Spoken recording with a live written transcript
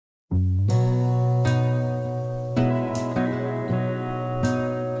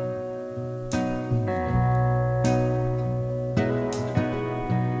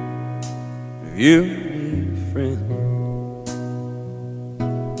you need a friend.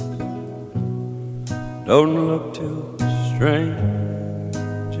 Don't look to a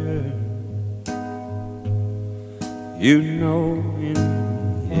stranger. You know in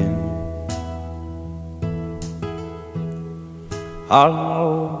the end I'll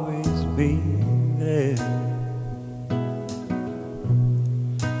always be there.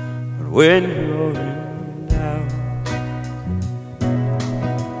 But when you're in doubt,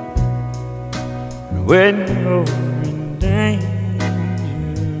 and when you're in danger,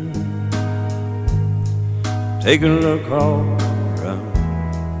 take a look all around,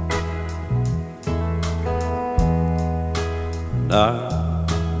 and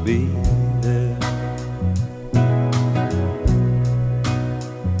I'll be there.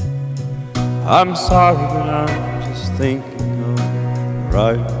 I'm sorry, but I'm just thinking of the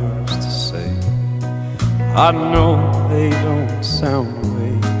right words to say. I know they don't sound the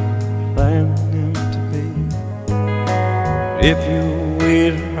way you planned them to be. But if you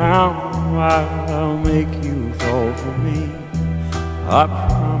wait around a while, I'll make you fall for me. I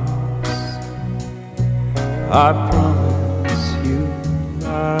promise you I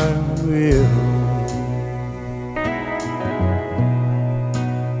will.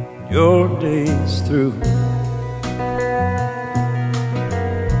 Your day's through,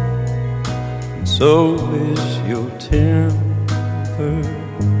 and so is your temper.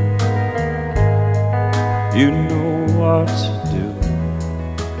 You know what to do.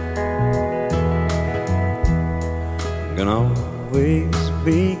 I'm gonna always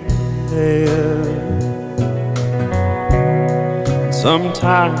be there. And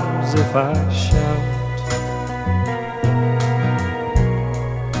sometimes if I shout,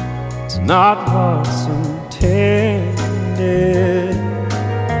 not what's intended.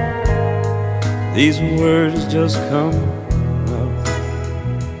 These words just come out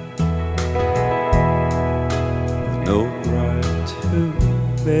with no right to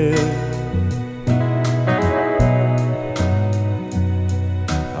bear.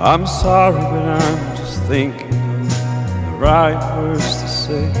 I'm sorry, but I'm just thinking of the right words to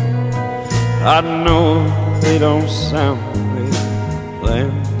say. I know they don't sound the way you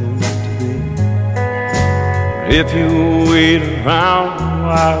planned. If you wait around a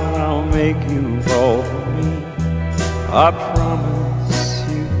while, I'll make you fall for me. I promise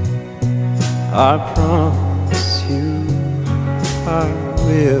you I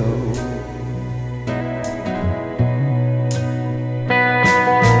will.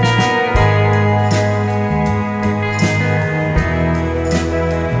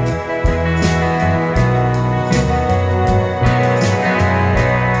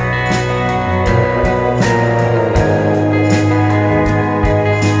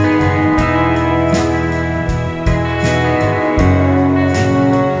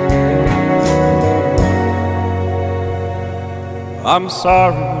 I'm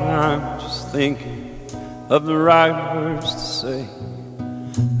sorry, but I'm just thinking of the right words to say.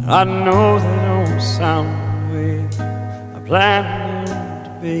 I know they don't sound the way I planned them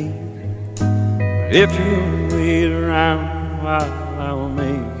to be. But if you wait around a while, I'll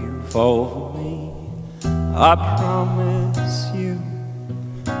make you fall for me. I promise you,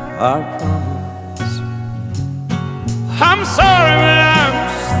 I promise. I'm sorry, but I'm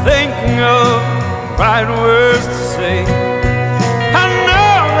just thinking of the right words to say.